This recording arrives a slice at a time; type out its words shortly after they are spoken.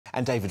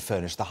And David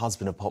Furnish, the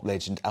husband of pop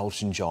legend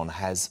Elton John,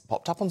 has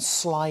popped up on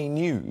Sly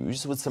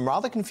News with some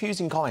rather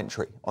confusing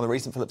commentary on the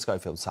recent Phillip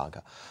Schofield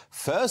saga.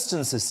 First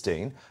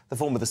insisting the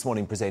former This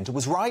Morning presenter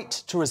was right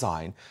to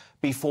resign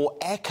before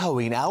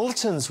echoing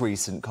Elton's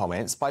recent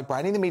comments by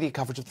branding the media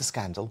coverage of the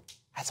scandal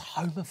as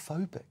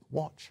homophobic.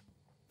 Watch.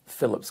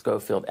 Phillip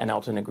Schofield, and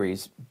Elton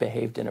agrees,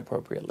 behaved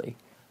inappropriately.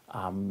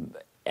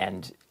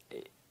 And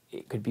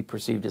it could be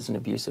perceived as an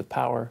abuse of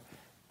power.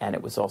 And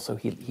it was also,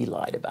 he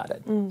lied about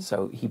it.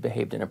 So he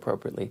behaved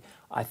inappropriately.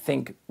 I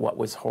think what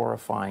was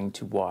horrifying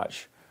to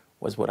watch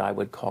was what I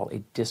would call a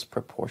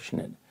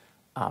disproportionate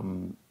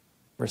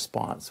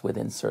response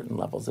within certain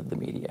levels of the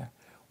media,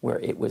 where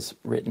it was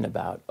written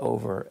about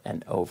over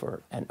and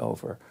over and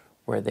over,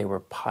 where they were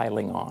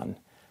piling on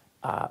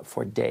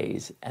for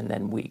days and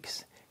then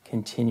weeks,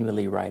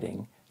 continually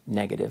writing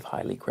negative,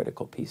 highly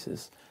critical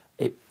pieces.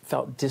 It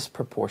felt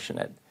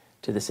disproportionate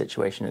to the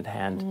situation at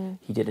hand.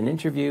 He did an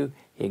interview,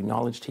 he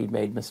acknowledged he'd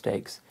made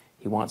mistakes,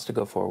 he wants to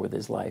go forward with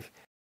his life.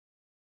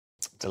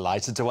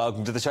 Delighted to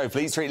welcome to the show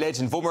Fleet Street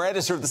legend, former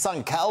editor of The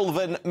Sun,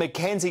 Kelvin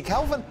MacKenzie.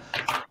 Kelvin,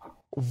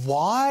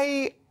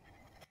 why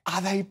are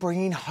they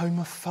bringing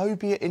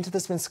homophobia into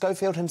this when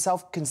Schofield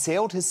himself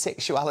concealed his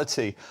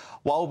sexuality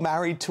while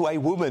married to a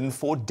woman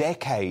for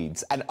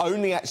decades and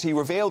only actually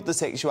revealed the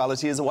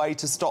sexuality as a way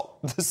to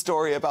stop the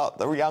story about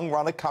the young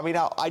runner coming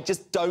out? I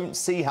just don't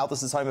see how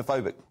this is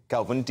homophobic.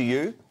 Kelvin, do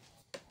you?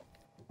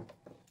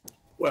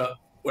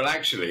 Well,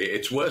 actually,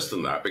 it's worse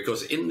than that,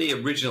 because in the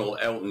original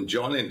Elton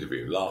John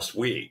interview last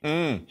week,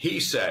 he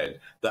said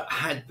that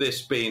had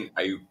this been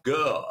a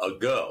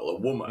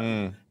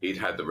woman he'd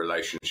had the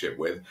relationship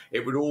with,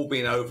 it would all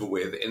been over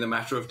with in a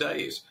matter of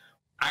days.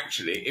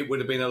 Actually, it would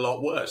have been a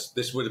lot worse.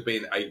 This would have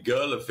been a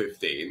girl of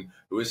 15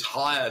 who was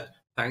hired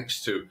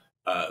thanks to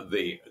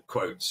the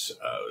quotes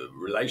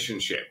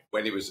relationship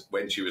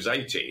when she was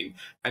 18,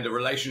 and the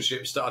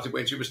relationship started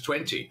when she was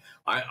 20.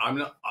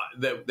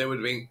 There would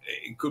have been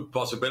a good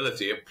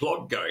possibility of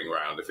plot going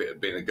around if it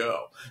had been a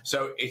girl.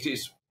 So it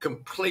is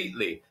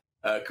completely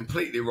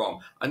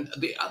wrong. And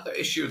the other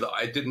issue that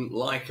I didn't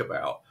like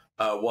about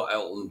what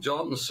Elton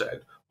John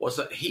said was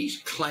that he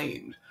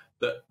claimed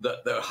that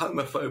the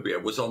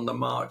homophobia was on the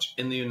march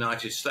in the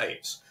United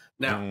States.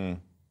 Now,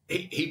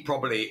 he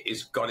probably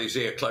has got his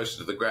ear closer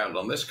to the ground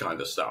on this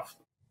kind of stuff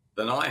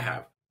than I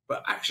have.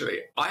 But actually,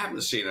 I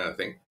haven't seen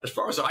anything. As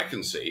far as I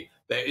can see,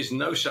 there is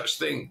no such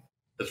thing,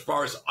 as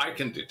far as I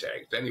can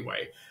detect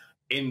anyway,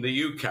 in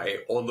the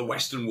UK or the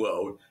Western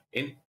world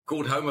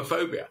called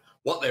homophobia.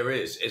 What there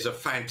is a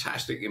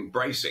fantastic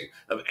embracing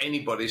of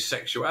anybody's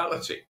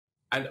sexuality.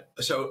 And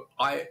so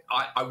I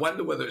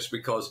wonder whether it's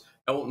because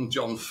Elton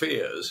John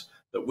fears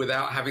that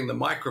without having the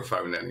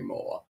microphone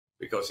anymore,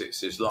 because it's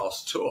his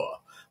last tour,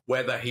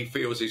 whether he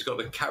feels he's got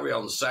to carry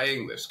on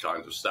saying this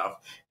kind of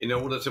stuff in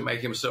order to make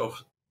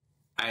himself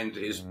and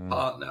his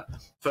partner,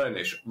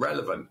 Furnish,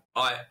 relevant.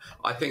 I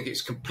think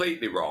it's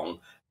completely wrong,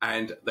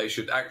 and they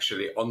should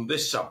actually, on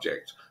this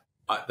subject,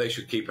 they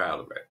should keep out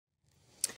of it.